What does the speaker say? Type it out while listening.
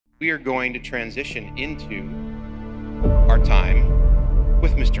we are going to transition into our time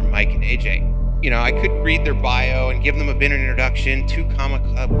with Mr. Mike and AJ. You know, I could read their bio and give them a bit of an introduction, 2 Comma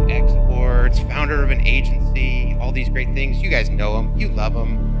Club X Awards, founder of an agency, all these great things. You guys know them, you love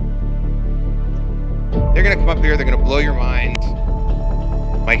them. They're gonna come up here, they're gonna blow your mind.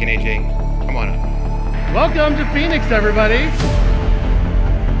 Mike and AJ, come on up. Welcome to Phoenix, everybody.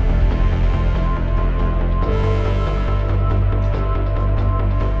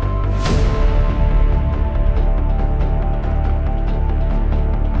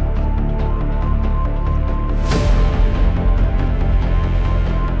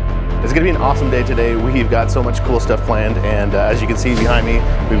 It's going to be an awesome day today. We've got so much cool stuff planned, and as you can see behind me,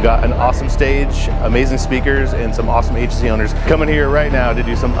 we've got an awesome stage, amazing speakers, and some awesome agency owners coming here right now to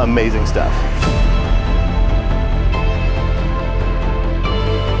do some amazing stuff.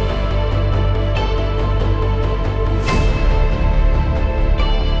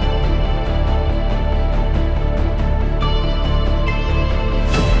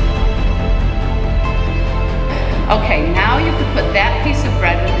 Okay, now you can put that piece of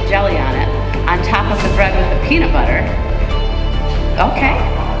bread with the jelly on it on top of the bread with the peanut butter. Okay.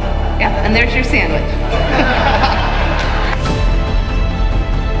 Yep, and there's your sandwich.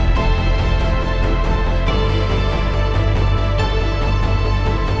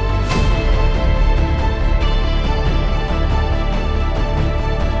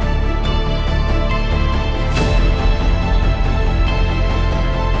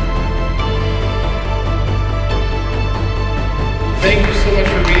 Thank you so much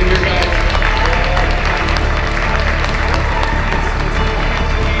for being